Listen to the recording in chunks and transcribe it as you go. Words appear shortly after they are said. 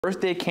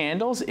Birthday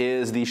Candles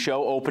is the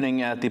show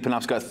opening at the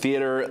Penobscot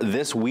Theater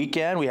this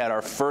weekend. We had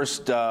our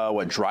first,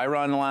 dry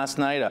run last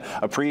night,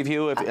 a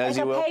preview, as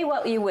you will. Pay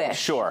what you wish.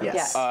 Sure.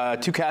 Yes.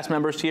 Two cast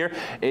members here,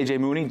 AJ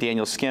Mooney,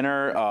 Daniel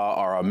Skinner,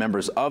 are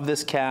members of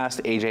this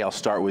cast. AJ, I'll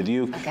start with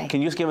you. Okay. Can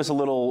you just give us a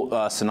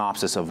little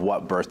synopsis of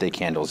what Birthday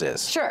Candles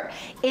is? Sure.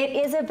 It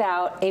is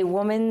about a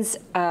woman's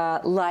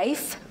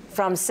life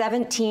from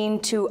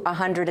 17 to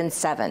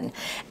 107.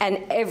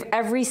 And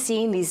every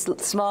scene, these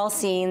small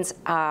scenes,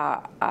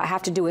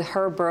 have to do with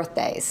her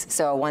birthdays.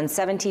 So one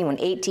 17, one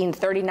 18,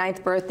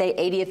 39th birthday,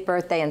 80th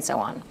birthday, and so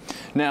on.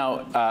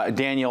 Now,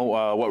 Daniel,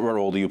 what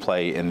role do you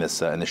play in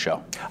this in the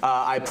show?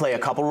 I play a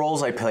couple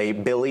roles. I play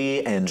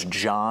Billy and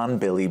John,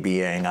 Billy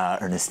being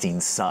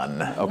Ernestine's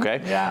son.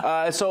 Okay.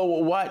 Yeah. So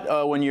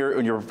what, when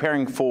you're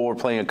preparing for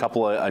playing a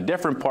couple of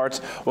different parts,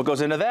 what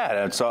goes into that?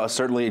 It's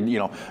certainly,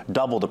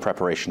 double the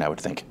preparation, I would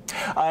think.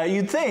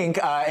 You'd think.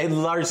 It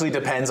largely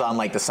depends on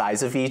the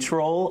size of each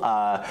role.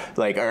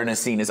 Like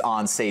Ernestine is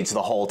on stage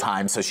the whole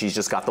time, so she's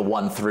just got the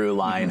one through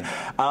line.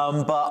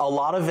 But a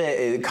lot of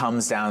it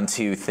comes down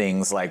to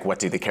things like what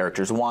do the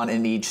characters want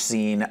in each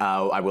scene.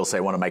 I will say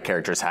one of my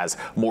characters has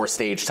more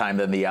stage time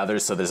than the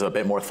others, so there's a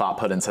bit more thought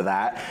put into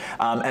that.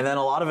 And then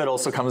a lot of it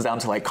also comes down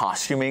to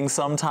costuming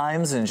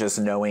sometimes, and just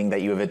knowing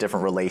that you have a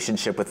different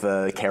relationship with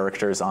the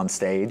characters on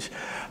stage.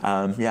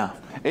 Yeah.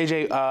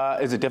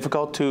 AJ, is it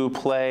difficult to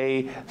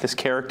play this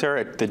character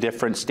at the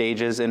different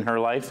stages in her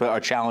life? A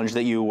challenge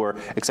that you were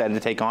excited to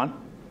take on?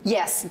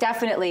 Yes,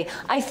 definitely.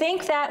 I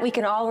think that we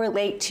can all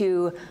relate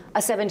to a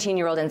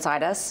 17-year-old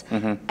inside us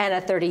and a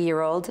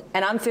 30-year-old,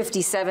 and I'm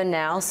 57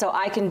 now, so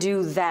I can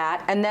do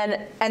that, and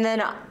then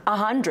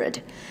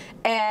 100,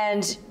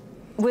 and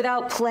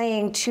without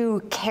playing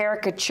too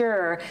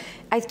caricature,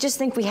 I just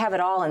think we have it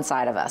all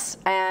inside of us.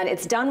 And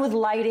it's done with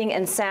lighting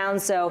and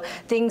sound, so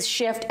things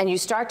shift and you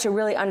start to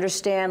really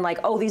understand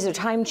oh, these are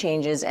time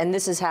changes and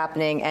this is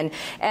happening. And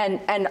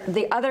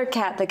the other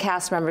the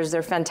cast members,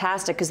 they're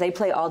fantastic because they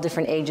play all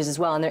different ages as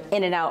well, and they're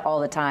in and out all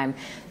the time.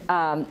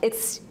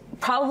 It's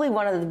probably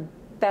one of the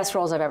best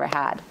roles I've ever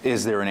had.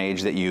 Is there an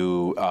age that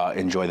you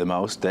enjoy the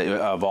most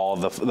of all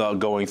the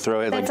going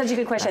through it? That's such a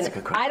good question.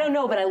 I don't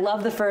know, but I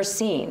love the first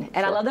scene.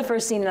 And I love the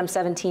first scene, and I'm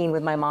 17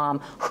 with my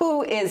mom,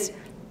 who is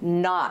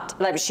not,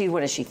 what is she,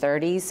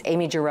 30s?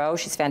 Amy Giroux,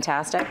 she's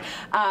fantastic.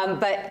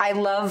 But I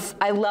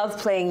love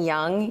playing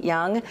young,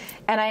 and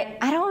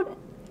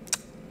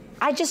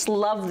I just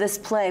love this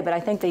play, but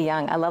I think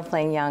I love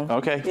playing young.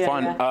 Okay,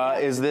 fun. Yeah.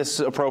 Is this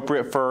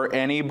appropriate for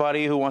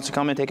anybody who wants to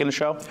come and take in the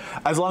show?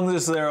 As long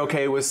as they're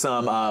okay with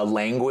some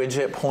language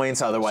at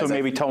points, otherwise. So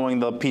maybe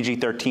towing the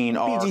PG-13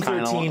 R,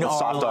 PG-13 R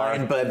soft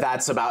line, but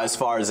that's about as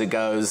far as it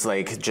goes.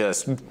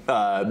 Just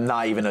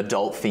not even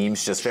adult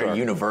themes, just very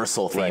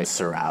universal themes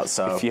throughout.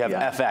 So if you have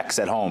FX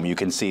at home, you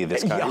can see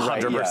this kind of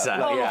 100%.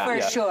 Oh,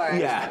 for sure.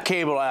 Yeah.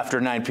 Cable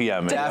after 9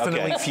 p.m.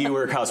 Definitely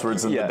fewer cuss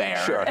words than the bear.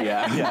 Sure.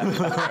 Yeah.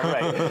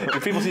 Right. Do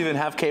people even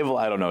have cable?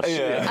 I don't know.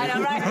 Yeah. I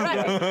know,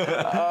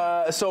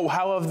 right. So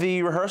how have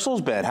the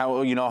rehearsals been?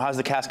 How's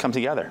the cast come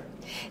together?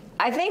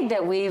 I think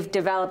that we've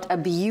developed a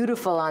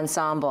beautiful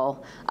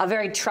ensemble, a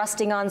very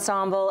trusting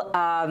ensemble.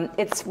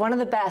 It's one of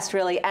the best,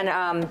 really.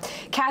 And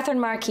Catherine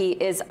Markey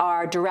is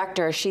our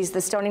director. She's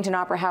the Stonington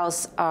Opera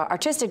House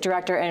artistic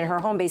director, and her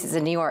home base is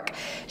in New York.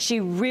 She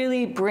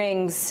really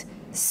brings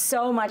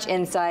so much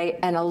insight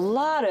and a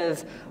lot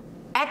of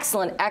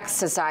excellent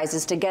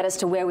exercises to get us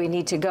to where we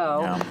need to go.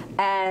 Yeah.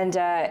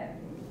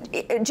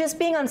 And just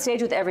being on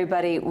stage with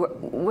everybody,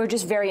 we're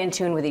just very in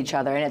tune with each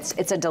other, and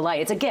it's a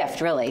delight. It's a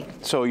gift, really.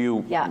 So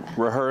you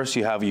rehearse,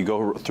 you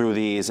go through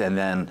these, and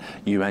then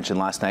you mentioned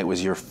last night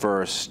was your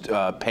first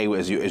Pay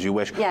As You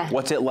Wish. Yeah.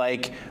 What's it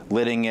like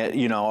letting it,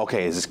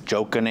 okay, is this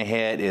joke gonna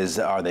hit?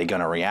 Are they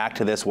gonna react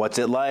to this? What's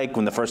it like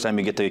when the first time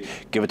you get to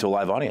give it to a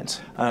live audience?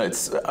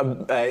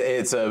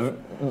 It's a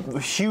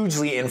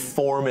hugely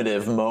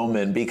informative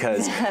moment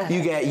because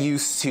you get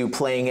used to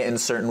playing it in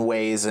certain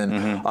ways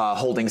and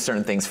holding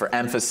certain things for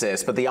emphasis,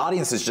 but the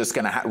audience is just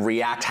going to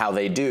react how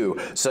they do.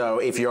 So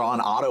if you're on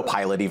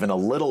autopilot even a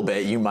little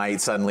bit, you might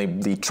suddenly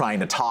be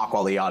trying to talk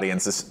while the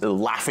audience is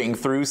laughing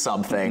through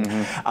something.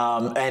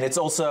 And it's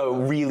also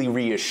really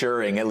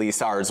reassuring, at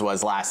least ours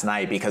was last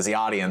night, because the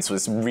audience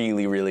was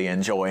really, really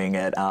enjoying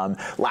it,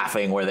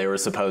 laughing where they were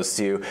supposed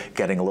to,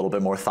 getting a little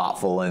bit more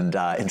thoughtful and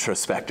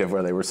introspective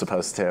where they were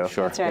supposed to.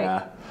 Sure. That's right.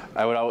 Yeah.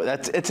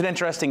 It's an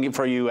interesting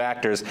for you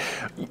actors.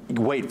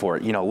 Wait for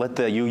it. Let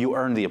you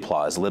earn the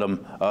applause. Let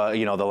them,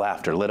 the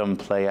laughter. Let them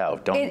play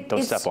out.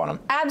 Don't step on them.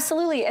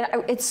 Absolutely.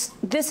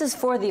 This is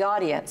for the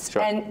audience,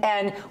 sure.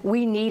 and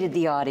we needed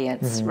the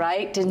audience,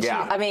 right? Didn't you?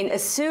 I mean,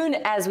 as soon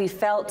as we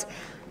felt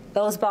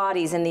those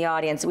bodies in the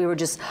audience,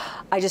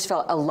 I just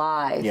felt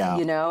alive,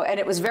 and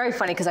it was very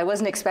funny because I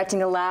wasn't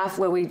expecting a laugh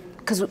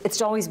because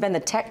it's always been the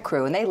tech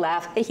crew, and they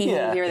laugh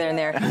here, there, and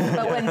there.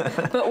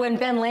 But when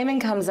Ben Lehman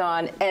comes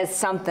on as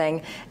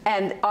something,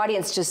 and the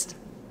audience just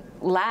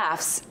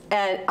laughs,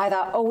 and I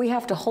thought, oh, we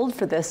have to hold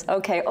for this.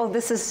 Okay, oh,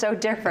 this is so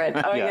different.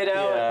 Oh, Yeah. you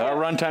know. Our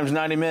run time's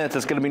 90 minutes.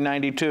 It's going to be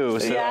 92.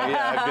 So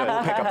yeah, good.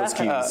 We'll pick up those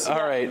cues.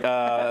 All right,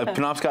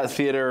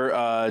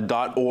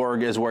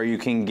 PenobscotTheater.org is where you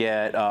can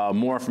get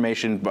more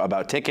information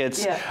about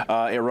tickets.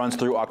 Yeah. It runs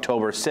through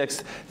October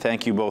 6th.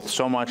 Thank you both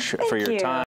so much for your time.